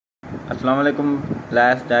अस्सलाम वालेकुम।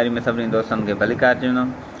 Last diary में सभी दोस्तों के भलीकार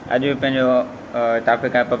चवंदुमि। अॼु पंहिंजो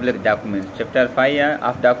टॉपिक आहे पब्लिक डॉक्यूमेंट्स। चैप्टर 5 आहे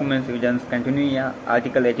ऑफ डॉक्यूमेंट्स विजन्स कंटिन्यू आहे।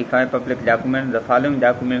 Article 85 public documents. The following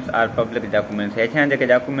documents R public documents. हेठियां जेके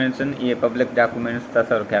डॉक्यूमेंट्स आहिनि इहे पब्लिक डॉक्यूमेंट्स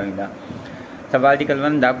तसर कया वेंदा। Sub article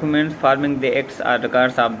 1 documents forming the acts R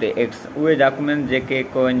records of the acts. उहे डॉक्यूमेंट्स जेके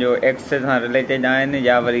को एक्ट्स सां रिलेटेड आहिनि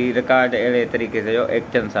या वरी रिकॉर्ड अहिड़े तरीक़े से जो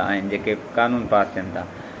एक्टनि सां आहिनि जेके कानून पास थियनि था।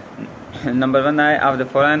 नंबर 1 आहे ऑफ द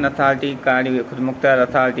फॉरेन अथॉरिटी। काड़ी ख़ुदि मुख्तार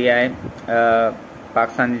अथॉरिटी आहे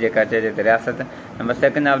पाकिस्तान जी जेका चइजे त रियासत। Number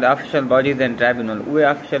 2 of the official bodies and tribunal. उहे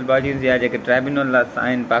ऑफिशियल बॉडीज़ या जेके ट्राइब्यूनल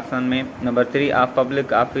आहिनि पाकिस्तान में। Number 3 of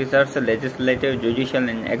public officers legislative judicial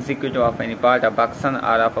and executive of any part of Pakistan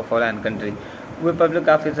R of a foreign country. उहे पब्लिक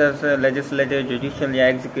ऑफिसर्स लेजिस्लेटिव जुडिशियल या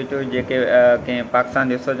executive जेके कंहिं पाकिस्तान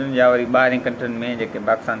जे हुजनि या वरी ॿाहिरि कंट्रियुनि में जेके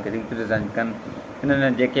पाकिस्तान खे रिप्रेज़ेंट कनि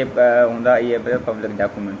हिननि जेके हूंदा इहे बि पब्लिक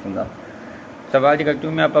डॉक्यूमेंट्स हूंदा। सब आर्टिकल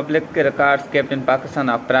 2 में public records kept in Pakistan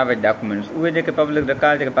of private documents. उहे जेके पब्लिक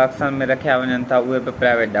रिकॉर्ड जेके पाकिस्तान में रखिया वञनि था उहे बि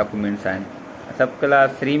प्राइवेट डॉक्यूमेंट्स आहिनि। सब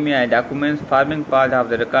क्लास 3 में आहे documents forming part of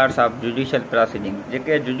the records of judicial proceedings.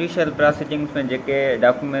 जेके जुडिशियल प्रोसीडिंग्स में जेके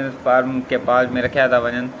डॉक्यूमेंट्स फॉर्म के पार्ट में रखिया था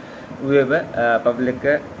वञनि उहे बि पब्लिक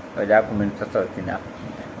डॉक्यूमेंट्स तसर थींदा।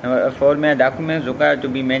 नंबर 4 में documents required to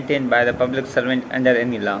be maintain by the public servant under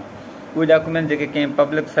any law. उहे डॉक्यूमेंट जेके कंहिं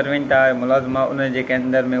पब्लिक सर्वेंट आहे मुलाज़िम आहे उन जेके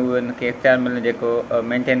अंदर में उहे उनखे इख्तियार मिले जेको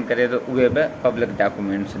मेंटेन करे थो उहे बि पब्लिक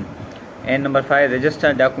डॉक्यूमेंट्स आहिनि। And number 5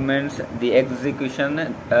 registered documents the execution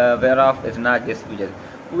wear of is not disputed.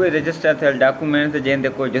 उहे रजिस्टर थियल डॉक्यूमेंट्स जंहिं ते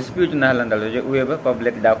कोई डिस्प्यूट न हलंदड़ हुजे उहे बि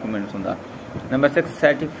पब्लिक डॉक्यूमेंट्स हूंदा। Number 6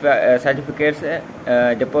 certificates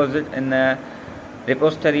deposit in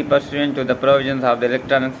repository pursuant two the provisions of the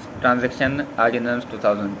electronic transaction ordinance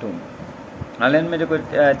 2002। हाल हिन में जेको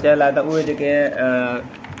चयल आहे त उहे जेके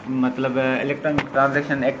मतिलबु इलेक्ट्रॉनिक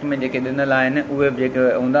ट्रांजेक्शन एक्ट में जेके ॾिनल आहिनि उहे बि जेके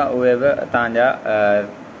हूंदा उहे बि तव्हांजा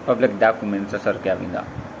पब्लिक डॉक्यूमेंट्स असर कया वेंदा।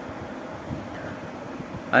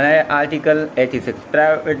 हाणे article 86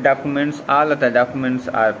 private documents all of the documents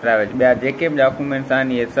R private. ॿिया जेके बि डॉक्यूमेंट्स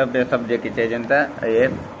आहिनि इहे सभु जेके चइजनि था इहे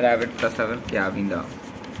प्राइवेट तसर कया वेंदा।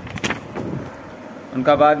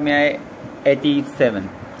 उनखां बाद में आहे 87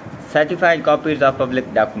 certified copies of public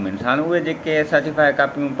documents. हाणे उहे जेके सर्टिफाइड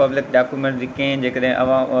कॉपियूं पब्लिक डॉक्यूमेंट्स जी कंहिं जेकॾहिं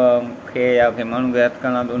अवाम खे या कंहिं माण्हू खे हथु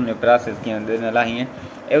करणा त उन जो प्रोसेस कीअं ॾिनल आहे हीअं।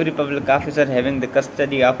 Every public officer having the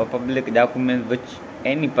custody of a public document which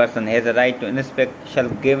any person has a right two inspect shell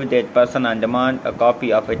give that person on demand a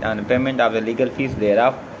copy of it on payment of the legal fees there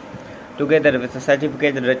of together with a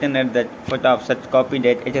certificate written at the foot of such copy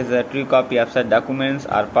that it is a true copy of such documents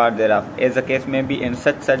or part thereof, as the case may be, and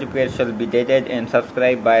such certificate shall be dated and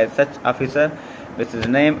subscribed by such officer with his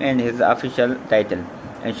name and his official title,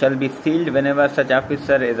 and shall be sealed whenever such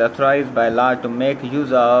officer is authorized by law to make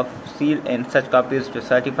use of seal, and such copies to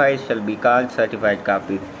certify shall be called certified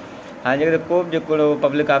copies. हाँ जेकर को बि जेको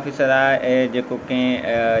public officer आहे ऐं जेको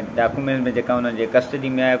कंहिं document में जेका हुनजे कस्टडी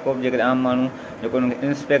में आहे को बि जेकर आम माण्हू जेको हुनखे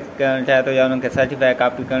इंस्पेक्ट करणु चाहे थो या हुनखे सर्टिफाइड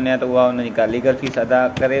कॉपी करणी आहे त उहा हुनजी का लीगल फीस अदा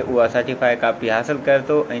करे उहा सर्टिफाइड कॉपी हासिलु करे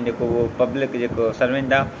थो। ऐं जेको उहो पब्लिक जेको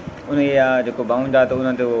सर्वेंट आहे उन जा जेको बाउंड आहे त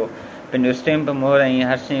उन ते उहो पंहिंजो स्टैम्प मोहर ऐं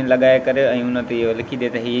हर शइ लॻाए करे ऐं हुन ते इहो लिखी ॾिए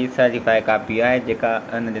त हीअ सर्टिफाइड कॉपी आहे जेका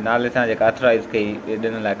हुन जे नाले सां जेका अथोराइज़ कई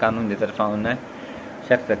ॾिनल आहे कानून जे तरफ़ां हुन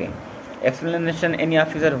शख़्स खे। Explanation any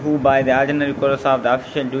officer who by the ordinary course of the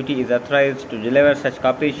official duty is authorized to deliver such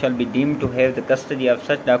copies shall be deemed to have the custody of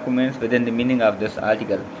such documents within the meaning of this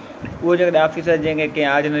article. उहो जेकॾहिं officer जंहिंखे कंहिं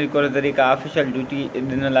ordinary course ज़रिए official duty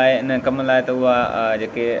ॾिनल आहे इन कम लाइ त उहा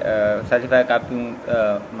जेके सर्टिफाइड कापियूं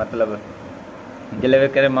मतिलबु डिलीवर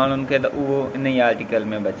करे माण्हुनि खे त उहो इन ई आर्टिकल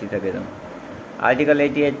में बि अची सघे थो। Article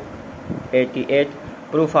 88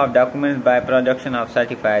 proof of documents by production of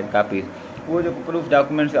certified copies. उहो जेको प्रूफ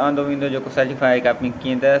डॉक्यूमेंट्स आंदो वेंदो जेको सर्टिफाइड कॉपी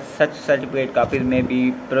कीअं त सच सर्टिफिकेट कॉपीज़ में be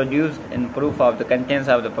produced in proof of the contents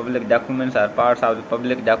of the public documents R parts of the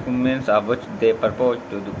public documents of which the purpose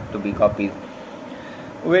to be copies.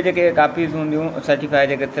 उहे जेके कॉपीज़ हूंदियूं सर्टिफाइड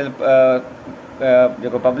जेके थियल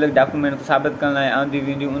जेको पब्लिक डॉक्यूमेंट साबित करण लाइ आंदियूं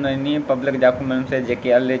वेंदियूं उन पब्लिक डॉक्यूमेंट्स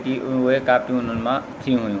जेके ऑलरेडी उहे कॉपियूं उन्हनि मां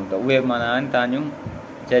थी हुयूं त उहे माना आहिनि तव्हांजूं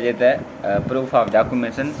चइजे त प्रूफ ऑफ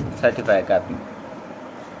डॉक्यूमेंट्स आहिनि सर्टिफाइड कॉपियूं।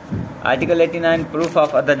 Article 89 proof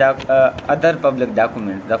of other public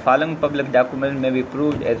documents. The following public documents may be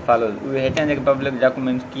proved as follows. उहे हेठां जेके पब्लिक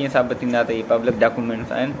डॉक्यूमेंट्स कीअं साबित थींदा त इहे पब्लिक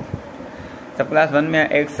डॉक्यूमेंट्स आहिनि। सब क्लास 1 में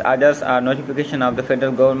acts orders R notification of the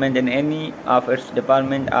federal government in any of its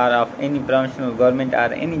department R of any provincial government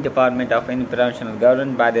R any department of any provincial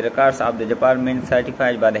government by the records of the department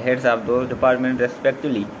certified by the heads of those department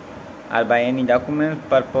respectively R by any documents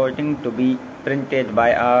purporting to be printed by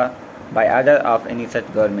order of any such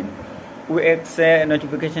government. उहे acts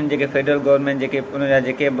notification जेके federal government जेके उनजा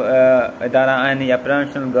जेके इदारा आहिनि या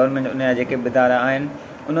provincial government उनजा जेके बि इदारा आहिनि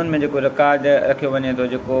उन्हनि में जेको रिकॉर्ड रखियो वञे थो,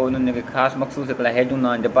 जेको उन्हनि जेके ख़ासि मख़सूस हिकिड़ा हेड हूंदा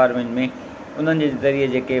आहिनि डिपार्टमेंट में, उन्हनि जे ज़रिए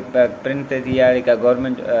जेके प्रिंट ते थी या जेका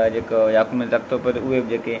गवर्नमेंट जेको डॉक्यूमेंट रखियो पर उहे बि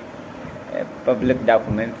जेके पब्लिक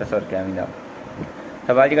डॉक्यूमेंट तस्वर कया वेंदा।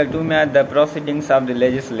 सब आर्टिकल 2 में the proceedings of the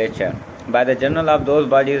legislature by the journal of those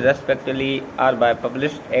bodies respectively or by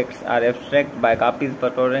published acts are abstract by copies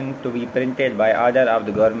purporting to be printed by order of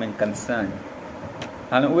the government concerned।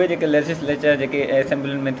 हाणे उहे जेके legislature जेके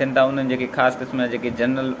असेंबलियुनि में थियनि था उन्हनि जेके ख़ासि क़िस्म जा जेके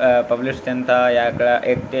जनरल पब्लिश थियनि था या हिकिड़ा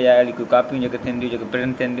एक्ट या अहिड़ी कोई कापियूं जेके थियनि थियूं जेके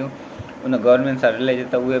प्रिंट थियनि थियूं उन गवर्नमेंट सां रिलेटेड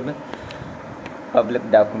त उहे बि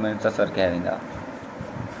पब्लिक डॉक्यूमेंट तस्वर कया वेंदा।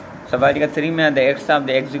 सब आर्टिकल 3 में the acts of the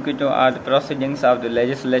executive R the proceedings of the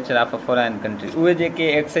legislature of a foreign country. उहे जेके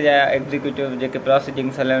एक्ट्स जा एग्जीक्यूटिव जेके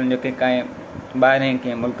प्रोसीडिंग्स हलनि जेके कंहिं ॿाहिरें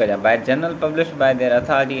कंहिं मुल्क जा by general published by there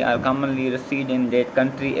authority R commonly received in that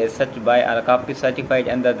country as such by R copy certified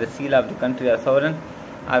under the seal of the country R sovereign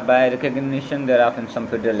R by recognition there of इन सम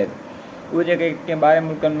federal act. उहे जेके कंहिं ॿाहिरि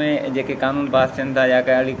मुल्कनि में जेके कानून पास थियनि था या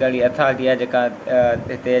कहिड़ी कहिड़ी अथॉरिटी आहे जेका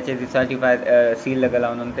हिते अचे थी सर्टिफाइड सील लॻल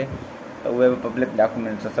आहे उन्हनि ते त उहे बि पब्लिक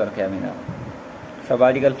डॉक्यूमेंट तस्वर कया वेंदा। Sub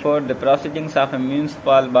article 4 the proceedings of a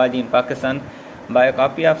municipal body in Pakistan by a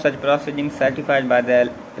copy of such proceedings certified by the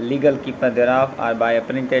legal keeper thereof or by a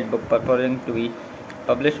printed book purporting to be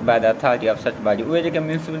published by the authority of such body। उहे जेके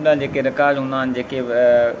municipal जा JK record हूंदा आहिनि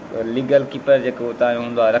जेके legal keeper जेको उतां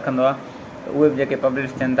हूंदो आहे रखंदो आहे त उहे बि जेके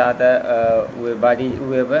पब्लिश थियनि था त उहे बॉडी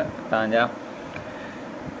उहे बि तव्हांजा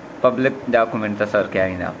पब्लिक डॉक्यूमेंट तस्वर कया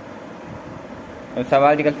वेंदा। सब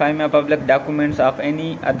आर्टिकल 5 में public documents of any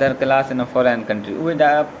other class in a foreign country. उहे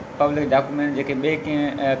पब्लिक डॉक्यूमेंट जेके ॿिए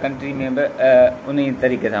कंहिं कंट्री में बि उन ई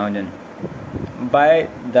तरीक़े सां हुजनि by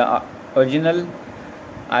the original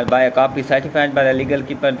R by a copy certified by the legal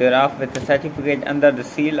keeper thereof with a certificate under the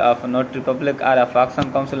seal of a notary public or a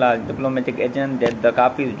Pakistan consul or diplomatic agent that the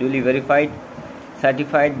copy is duly verified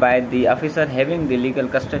certified by the officer having the legal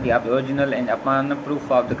custody of the original and upon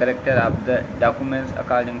proof of the character of the documents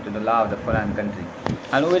according to the law of the foreign country।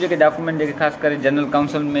 हाणे उहे जेके document जेके ख़ासि करे general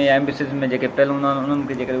council में या embassies में जेके पियल हूंदा आहिनि उन्हनि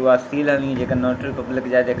खे जेकॾहिं उहा सील हलणी जेका नोटरी पब्लिक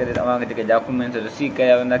जा जेकॾहिं तव्हांखे जेके डॉक्यूमेंट्स रिसीव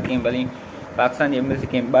कया वेंदा कंहिं भली पाकिस्तान जी एम्बेसी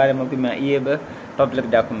कंहिं ॿाहिरि मुल्क में इहे बि पब्लिक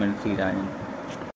डॉक्यूमेंट सील आहिनि।